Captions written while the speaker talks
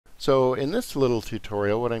So in this little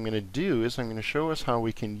tutorial, what I'm going to do is I'm going to show us how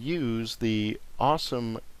we can use the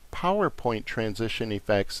awesome PowerPoint transition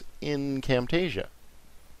effects in Camtasia.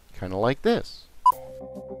 Kind of like this.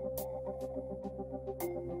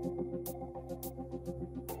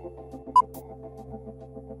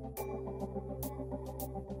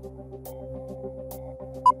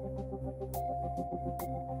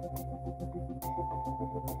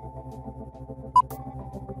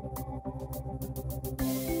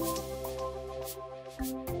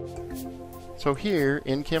 So here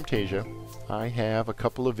in Camtasia, I have a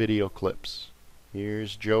couple of video clips.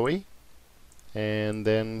 Here's Joey, and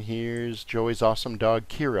then here's Joey's awesome dog,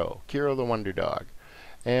 Kiro the Wonder Dog.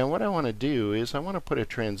 And what I want to do is I want to put a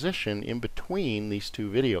transition in between these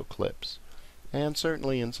two video clips. And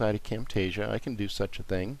certainly inside of Camtasia, I can do such a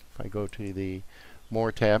thing. If I go to the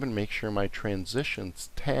More tab and make sure my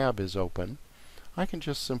Transitions tab is open, I can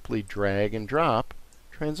just simply drag and drop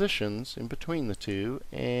transitions in between the two,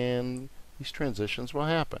 and these transitions will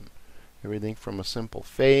happen. Everything from a simple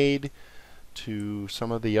fade to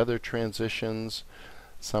some of the other transitions.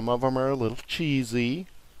 Some of them are a little cheesy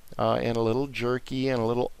and a little jerky and a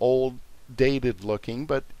little old dated looking,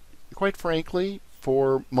 but quite frankly,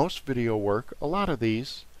 for most video work, a lot of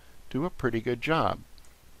these do a pretty good job.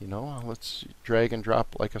 You know, let's drag and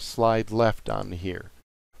drop like a slide left onto here.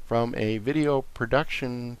 From a video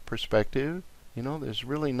production perspective, you know, there's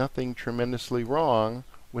really nothing tremendously wrong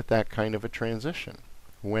with that kind of a transition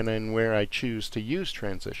when and where I choose to use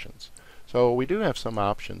transitions. So we do have some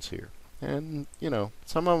options here, and you know,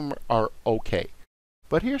 some of them are okay.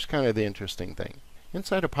 But here's kind of the interesting thing.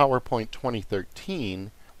 Inside of PowerPoint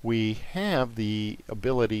 2013, we have the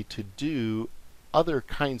ability to do other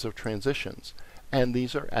kinds of transitions, and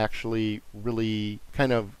these are actually really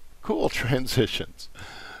kind of cool transitions.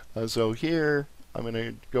 So here I'm going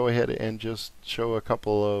to go ahead and just show a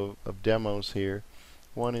couple of demos here.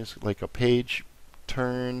 One is like a page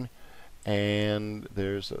turn, and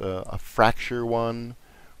there's a fracture one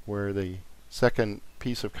where the second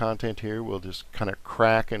piece of content here will just kind of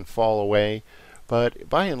crack and fall away. But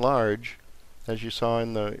by and large, as you saw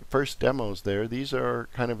in the first demos there, these are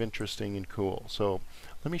kind of interesting and cool. So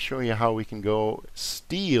let me show you how we can go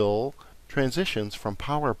steal transitions from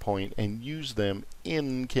PowerPoint and use them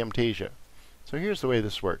in Camtasia. So here's the way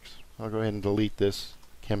this works. I'll go ahead and delete this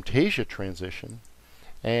Camtasia transition.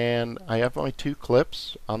 And I have my two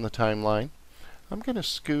clips on the timeline. I'm going to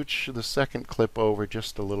scooch the second clip over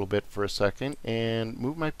just a little bit for a second and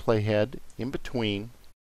move my playhead in between.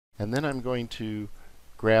 And then I'm going to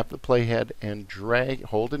grab the playhead and drag,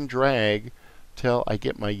 hold and drag till I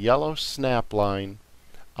get my yellow snap line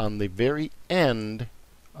on the very end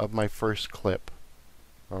of my first clip.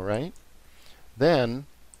 Alright? Then,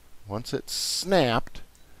 once it's snapped,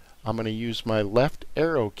 I'm going to use my left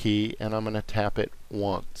arrow key and I'm going to tap it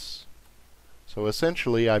once. So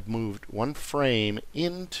essentially I've moved one frame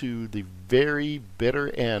into the very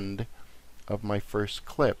bitter end of my first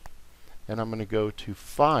clip. And I'm going to go to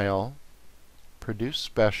File, Produce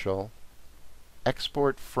Special,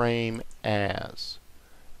 Export Frame As.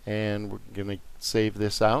 And we're going to save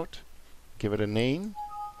this out, give it a name.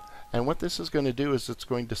 And what this is going to do is it's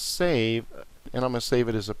going to save, and I'm going to save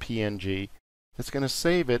it as a PNG. It's going to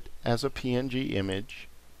save it as a PNG image.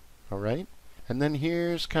 Alright? And then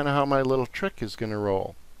here's kind of how my little trick is going to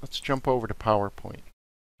roll. Let's jump over to PowerPoint.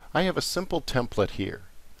 I have a simple template here.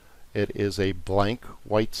 It is a blank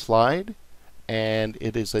white slide, and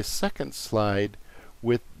it is a second slide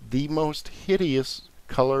with the most hideous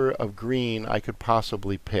color of green I could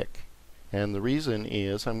possibly pick. And the reason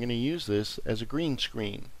is I'm going to use this as a green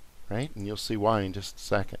screen, right? And you'll see why in just a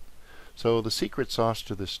second. So the secret sauce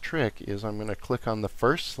to this trick is I'm going to click on the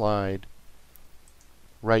first slide,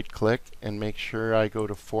 right click, and make sure I go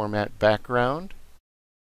to Format Background.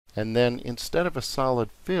 And then instead of a solid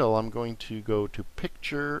fill, I'm going to go to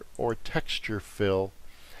Picture or Texture Fill,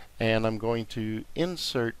 and I'm going to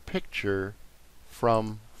insert picture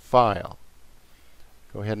from File.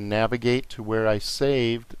 Go ahead and navigate to where I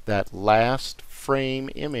saved that last frame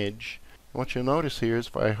image. What you'll notice here is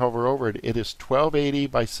if I hover over it, it is 1280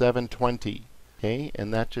 by 720. Okay,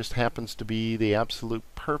 and that just happens to be the absolute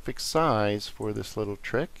perfect size for this little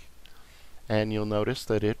trick. And you'll notice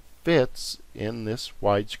that it fits in this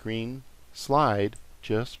widescreen slide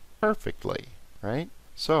just perfectly, right?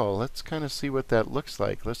 So let's kind of see what that looks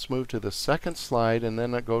like. Let's move to the second slide and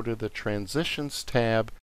then I go to the Transitions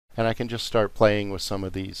tab, and I can just start playing with some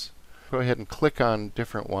of these. Go ahead and click on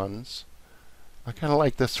different ones. I kind of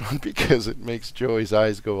like this one because it makes Joey's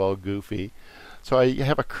eyes go all goofy. So I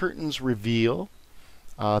have a curtains reveal.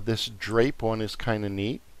 This drape one is kind of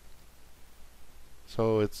neat.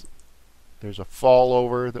 So there's a fall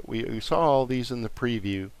over that we saw all these in the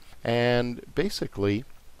preview. And basically,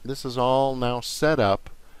 this is all now set up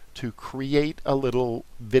to create a little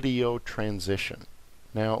video transition.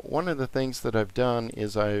 Now, one of the things that I've done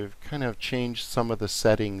is I've kind of changed some of the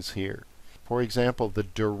settings here. For example, the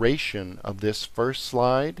duration of this first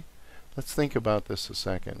slide. Let's think about this a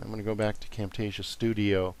second. I'm going to go back to Camtasia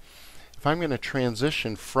Studio. If I'm going to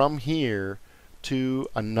transition from here to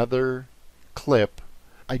another clip,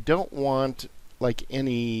 I don't want like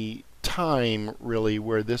any time really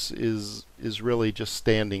where this is really just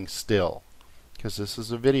standing still, because this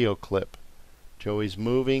is a video clip. Joey's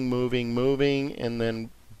moving, moving, moving, and then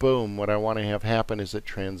boom, what I want to have happen is a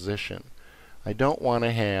transition. I don't want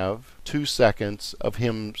to have 2 seconds of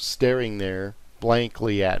him staring there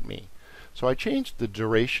blankly at me. So I changed the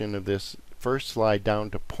duration of this first slide down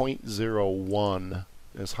to 0.01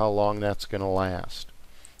 is how long that's going to last.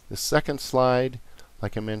 The second slide,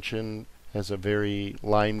 like I mentioned, has a very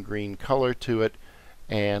lime green color to it,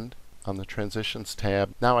 and on the Transitions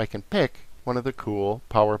tab, now I can pick one of the cool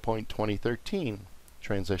PowerPoint 2013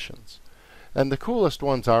 transitions. And the coolest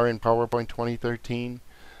ones are in PowerPoint 2013.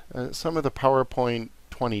 Some of the PowerPoint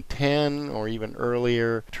 2010 or even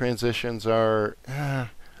earlier transitions are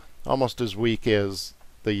almost as weak as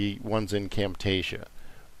the ones in Camtasia.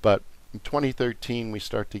 But in 2013 we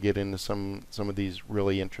start to get into some of these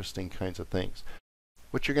really interesting kinds of things.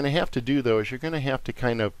 What you're going to have to do though is you're going to have to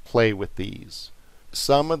kind of play with these.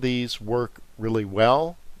 Some of these work really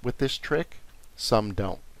well with this trick, some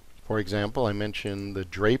don't. For example, I mentioned the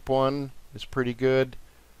drape one is pretty good.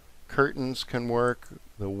 Curtains can work.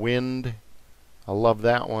 The wind, I love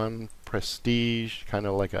that one. Prestige, kind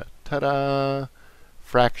of like a ta-da.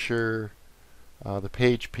 Fracture, the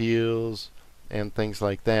page peels, and things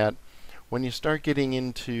like that. When you start getting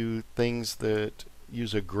into things that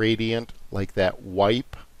use a gradient, like that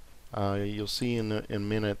wipe, you'll see in a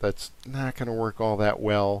minute that's not going to work all that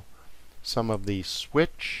well. Some of the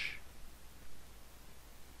switch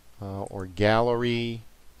or gallery,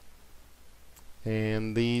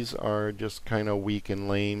 and these are just kind of weak and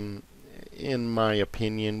lame in my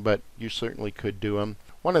opinion, but you certainly could do them.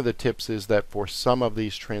 One of the tips is that for some of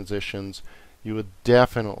these transitions you would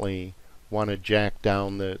definitely want to jack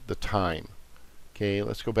down the time. Okay,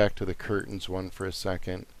 let's go back to the curtains one for a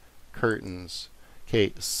second. Curtains.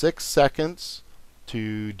 Okay, 6 seconds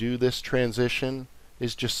to do this transition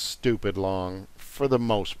is just stupid long for the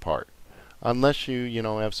most part. Unless you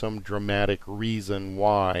have some dramatic reason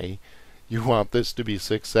why you want this to be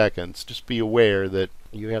 6 seconds. Just be aware that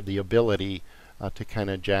you have the ability to kind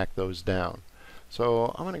of jack those down.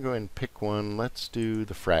 So I'm going to go ahead and pick one. Let's do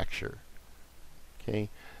the fracture. Okay,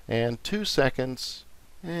 and 2 seconds,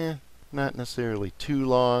 not necessarily too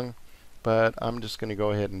long, but I'm just going to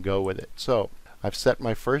go ahead and go with it. So I've set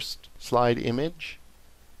my first slide image,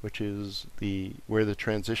 which is where the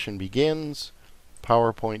transition begins.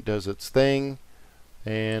 PowerPoint does its thing,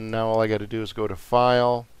 and now all I got to do is go to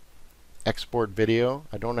File, Export Video.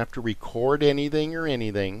 I don't have to record anything or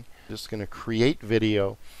anything. I'm just going to create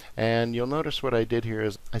video, and you'll notice what I did here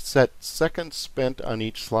is I set seconds spent on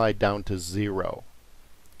each slide down to 0.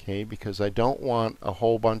 Okay, because I don't want a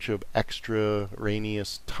whole bunch of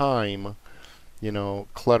extraneous time,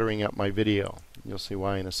 cluttering up my video. You'll see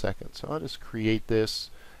why in a second. So I'll just create this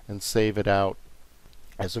and save it out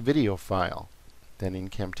as a video file. Then in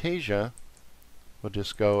Camtasia, we'll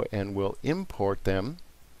just go and we'll import them.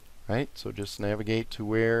 Right? So just navigate to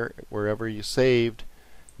wherever you saved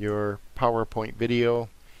your PowerPoint video,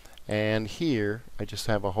 and here I just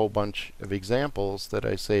have a whole bunch of examples that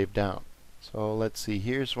I saved down. So let's see,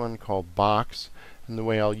 here's one called Box, and the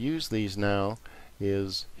way I'll use these now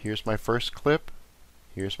is here's my first clip,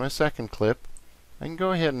 here's my second clip. I can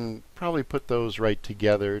go ahead and probably put those right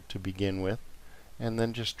together to begin with, and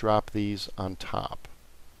then just drop these on top.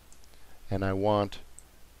 And I want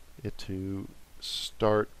it to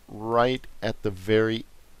start right at the very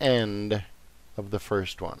end of the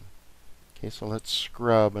first one. Okay, so let's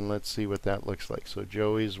scrub and let's see what that looks like. So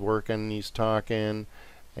Joey's working, he's talking,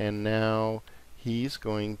 and now he's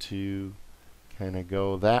going to kind of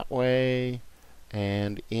go that way,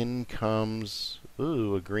 and in comes,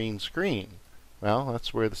 a green screen. Well,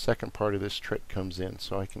 that's where the second part of this trick comes in.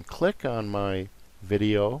 So I can click on my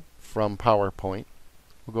video from PowerPoint.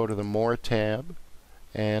 We'll go to the More tab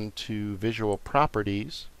and to Visual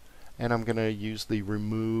Properties, and I'm going to use the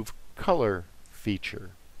Remove Color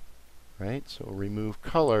feature. Right? So remove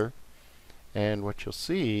color, and what you'll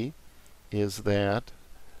see is that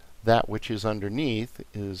which is underneath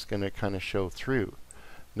is going to kind of show through.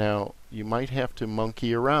 Now you might have to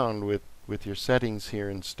monkey around with your settings here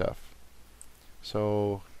and stuff.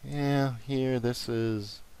 So yeah, here this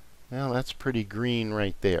is, well, that's pretty green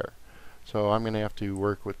right there. So I'm going to have to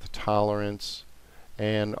work with the tolerance,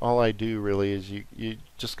 and all I do really is you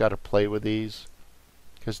just got to play with these,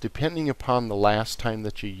 because depending upon the last time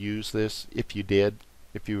that you use this, if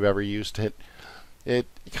you've ever used it, it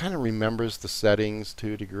kind of remembers the settings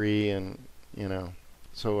to a degree, and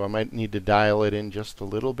so I might need to dial it in just a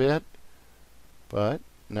little bit. But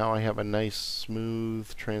now I have a nice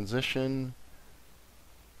smooth transition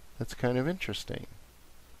that's kind of interesting,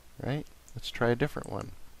 right? Let's try a different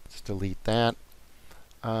one. Let's delete that.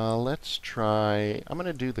 Let's try, I'm going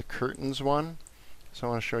to do the curtains one, so I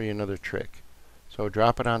want to show you another trick. So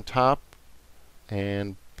drop it on top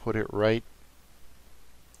and put it right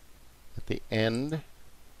at the end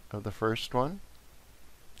of the first one.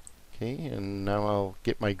 Okay, and now I'll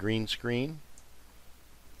get my green screen.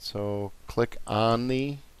 So click on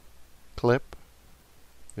the clip,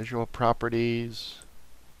 visual properties,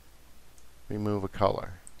 remove a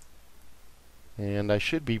color. And I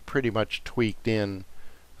should be pretty much tweaked in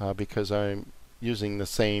because I'm using the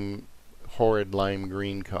same horrid lime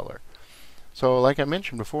green color. So like I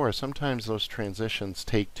mentioned before, sometimes those transitions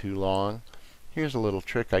take too long. Here's a little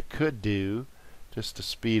trick I could do just to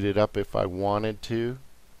speed it up if I wanted to.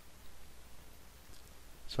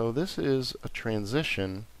 So this is a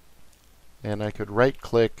transition, and I could right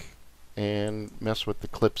click and mess with the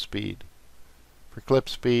clip speed. For clip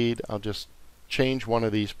speed, I'll just change one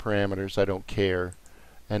of these parameters, I don't care,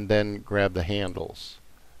 and then grab the handles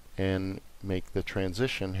and make the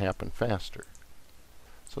transition happen faster.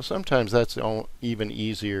 So sometimes that's even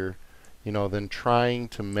easier, than trying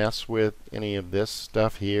to mess with any of this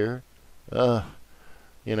stuff here. You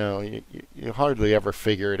hardly ever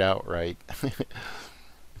figure it out right.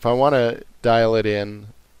 If I want to dial it in,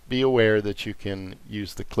 be aware that you can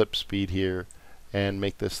use the clip speed here and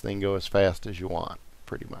make this thing go as fast as you want,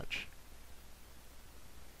 pretty much.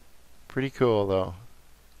 Pretty cool though.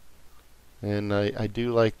 And I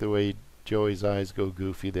do like the way Joey's eyes go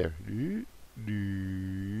goofy there.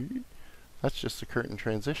 That's just a curtain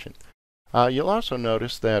transition. You'll also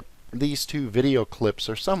notice that these two video clips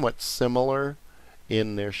are somewhat similar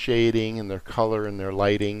in their shading and their color and their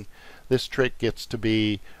lighting. This trick gets to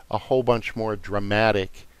be a whole bunch more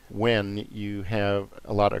dramatic when you have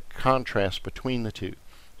a lot of contrast between the two.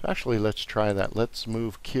 So actually, let's try that. Let's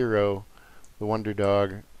move Kiro, the Wonder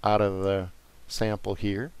Dog, out of the sample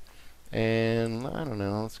here. And I don't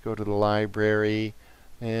know, let's go to the library,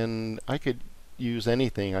 and I could use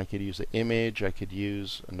anything. I could use an image, I could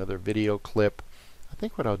use another video clip. I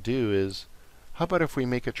think what I'll do is, how about if we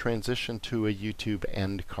make a transition to a YouTube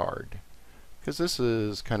end card? Because this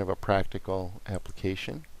is kind of a practical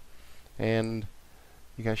application, and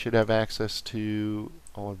you guys should have access to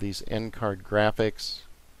all of these end card graphics.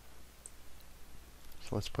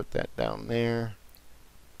 So let's put that down there.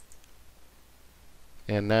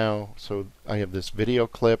 And now, so I have this video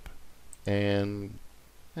clip, and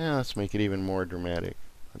let's make it even more dramatic.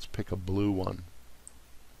 Let's pick a blue one.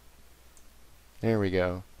 There we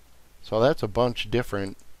go. So that's a bunch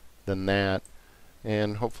different than that,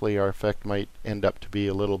 and hopefully our effect might end up to be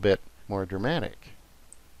a little bit more dramatic.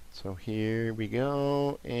 So here we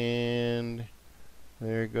go, and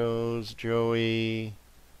there goes Joey.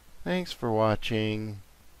 Thanks for watching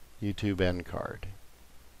YouTube end card.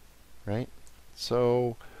 Right?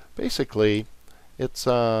 So basically, it's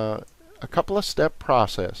a couple of step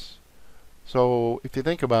process. So if you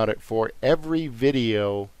think about it, for every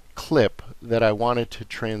video clip that I wanted to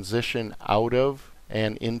transition out of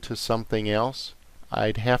and into something else,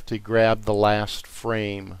 I'd have to grab the last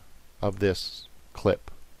frame of this clip,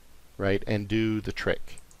 right, and do the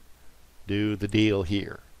trick. Do the deal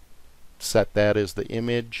here. Set that as the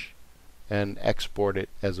image and export it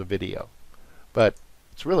as a video. But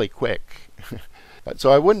it's really quick.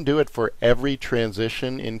 So I wouldn't do it for every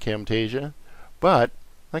transition in Camtasia, but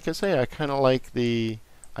like I say, I kind of like the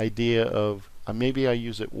idea of maybe I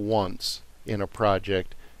use it once in a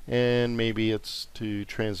project, and maybe it's to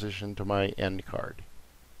transition to my end card,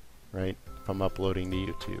 right, if I'm uploading to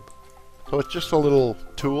YouTube. So it's just a little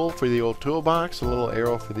tool for the old toolbox, a little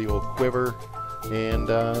arrow for the old quiver, and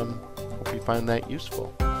hope you find that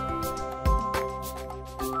useful.